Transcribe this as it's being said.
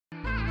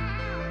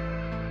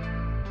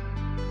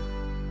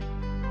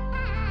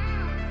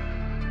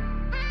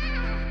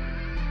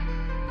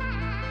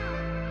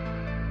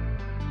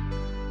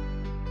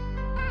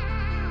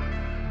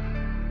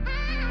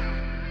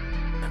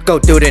Go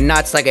through the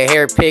knots like a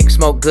hair pick.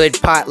 Smoke good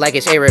pot like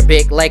it's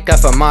Arabic. Like a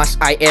FAMAS,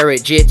 I air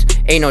it jits.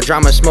 Ain't no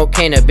drama, smoke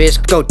cannabis.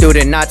 Go through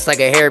the knots like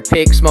a hair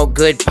pick. Smoke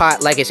good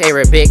pot like it's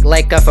Arabic.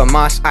 Like a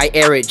FAMAS, I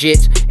air it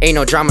jits. Ain't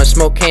no drama,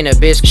 smoke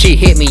cannabis. She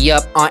hit me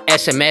up on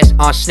SMS,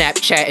 on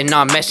Snapchat, and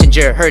on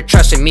Messenger. Her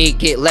trusting me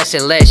get less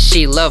and less.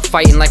 She love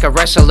fighting like a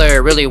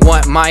wrestler. Really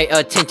want my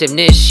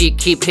attentiveness. She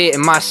keep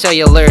hitting my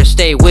cellular.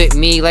 Stay with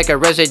me like a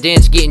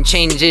residence. Getting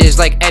changes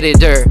like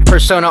editor.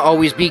 Persona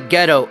always be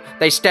ghetto.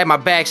 They stab my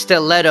back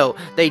stiletto.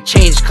 They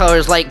change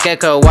colors like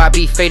gecko. I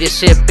be faded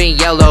sipping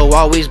yellow.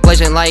 Always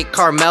blazing like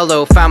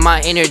Carmelo. Found my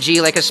energy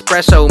like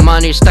espresso.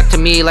 Money stuck to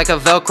me like a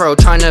velcro.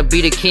 Trying to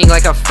be the king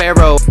like a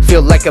pharaoh.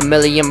 Feel like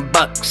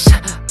 $1,000,000.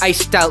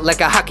 Iced out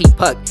like a hockey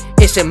puck.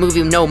 It's a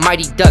movie, no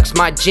Mighty Ducks.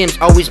 My gems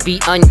always be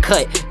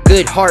uncut.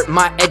 Good heart,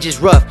 my edges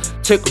rough.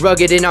 Took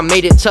rugged and I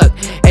made it tuck.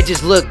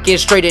 Edges looking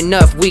straight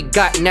enough. We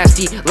got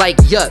nasty like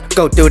yuck.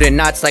 Go through the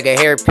knots like a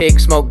hair pick.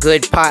 Smoke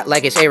good pot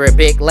like it's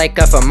Arabic. Like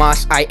a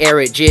FAMAS, I air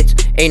it jits.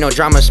 Ain't no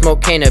drama,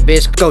 smoke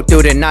cannabis. Go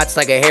through the knots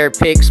like a hair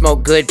pick.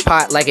 Smoke good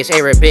pot like it's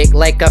Arabic.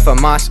 Like a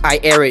FAMAS, I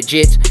air it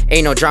jits.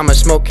 Ain't no drama,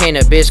 smoke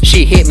cannabis.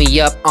 She hit me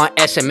up on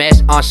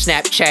SMS, on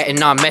Snapchat,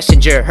 and on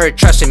Messenger. Her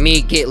trusting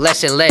me get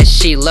less and less.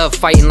 She love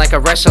fighting like a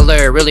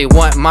wrestler. Really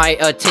want my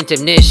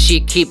attentiveness. She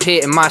keep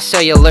hitting my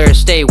cellular.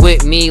 Stay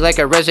with me like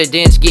a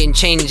residence. Getting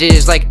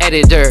changes like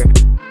editor.